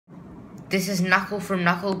This is Nakul from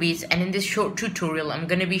Nakul Beats, and in this short tutorial I'm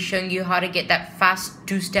going to be showing you how to get that fast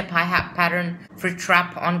two-step hi-hat pattern for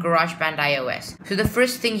trap on GarageBand iOS. So the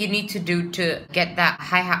first thing you need to do to get that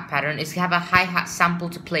hi-hat pattern is have a hi-hat sample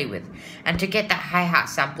to play with. And to get that hi-hat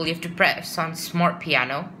sample you have to press on Smart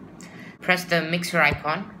Piano, press the mixer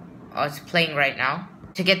icon, it's playing right now.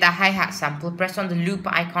 To get that hi-hat sample, press on the loop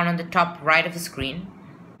icon on the top right of the screen.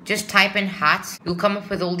 Just type in hats. You'll come up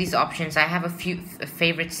with all these options. I have a few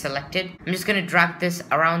favorites selected. I'm just going to drag this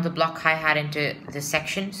around the block hi-hat into this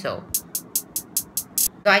section. So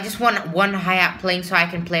I just want one hi-hat playing so I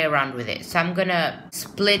can play around with it. So I'm going to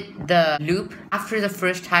split the loop after the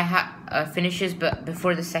first hi-hat finishes, but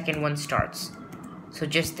before the second one starts. So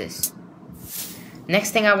just this.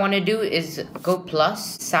 Next thing I want to do is go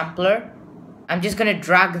plus, sampler. I'm just going to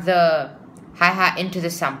drag the hi-hat into the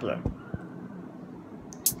sampler,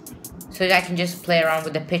 so that I can just play around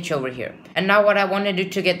with the pitch over here. And now what I want to do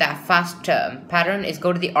to get that fast pattern is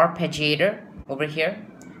go to the arpeggiator over here,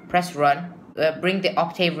 press run, bring the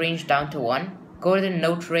octave range down to 1, go to the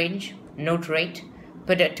note range, note rate,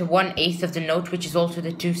 put it to 1/8 of the note, which is also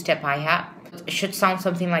the two-step hi-hat. It should sound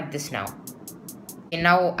something like this now. And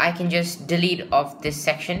now I can just delete off this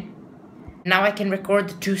section. Now I can record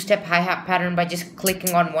the two-step hi-hat pattern by just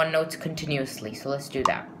clicking on one note continuously. So let's do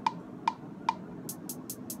that.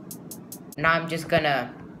 Now I'm just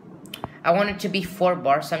gonna, I want it to be 4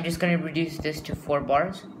 bars, so I'm just gonna reduce this to 4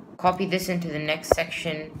 bars. Copy this into the next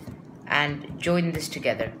section and join this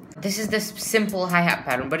together. This is the simple hi-hat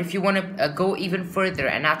pattern, but if you want to go even further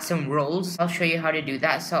and add some rolls, I'll show you how to do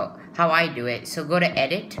that. So how I do it, so go to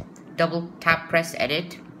edit, double tap press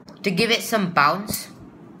edit. To give it some bounce,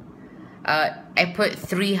 I put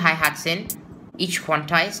 3 hi-hats in, each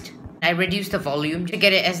quantized. I reduce the volume to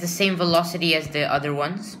get it as the same velocity as the other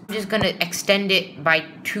ones. I'm just gonna extend it by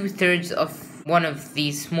 2/3 of one of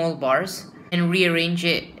these small bars and rearrange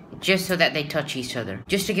it just so that they touch each other,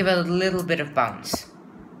 just to give it a little bit of bounce.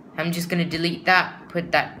 I'm just gonna delete that,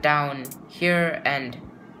 put that down here, and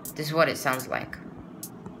this is what it sounds like.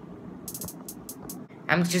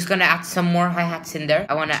 I'm just gonna add some more hi-hats in there.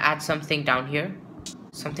 I wanna add something down here,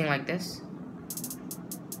 something like this.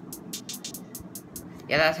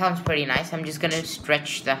 Yeah, that sounds pretty nice. I'm just gonna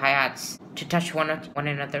stretch the hi-hats to touch one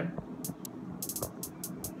another.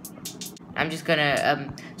 I'm just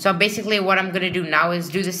gonna, so basically what I'm gonna do now is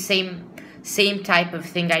do the same type of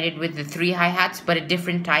thing I did with the 3 hi-hats, but a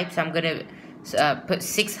different type. So I'm gonna put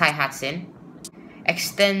 6 hi-hats in,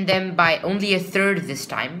 extend them by only 1/3 this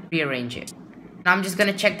time, rearrange it. Now I'm just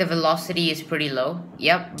gonna check the velocity is pretty low.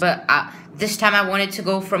 Yep, but this time I want it to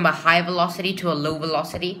go from a high velocity to a low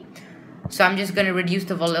velocity. So I'm just going to reduce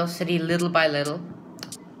the velocity little by little,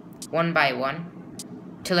 one by one,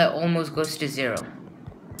 till it almost goes to 0.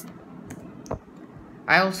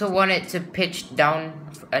 I also want it to pitch down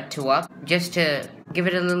to up, just to give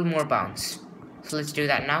it a little more bounce. So let's do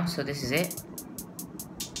that now. So this is it.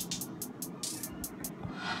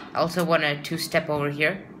 I also want a 2-step over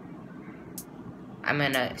here. I'm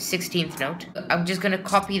in a 16th note. I'm just going to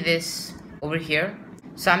copy this over here.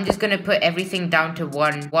 So I'm just going to put everything down to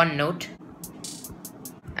one note.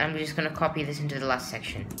 I'm just going to copy this into the last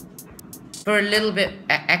section. For a little bit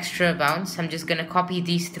extra bounce, I'm just going to copy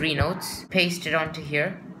these 3 notes, paste it onto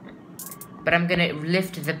here. But I'm going to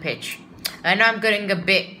lift the pitch. I know I'm getting a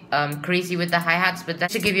bit crazy with the hi-hats, but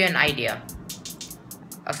that's to give you an idea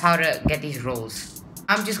of how to get these rolls.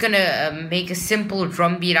 I'm just going to make a simple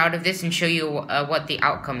drum beat out of this and show you what the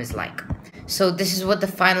outcome is like. So this is what the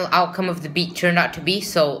final outcome of the beat turned out to be.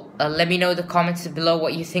 So let me know in the comments below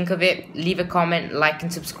what you think of it. Leave a comment, like,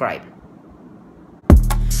 and subscribe.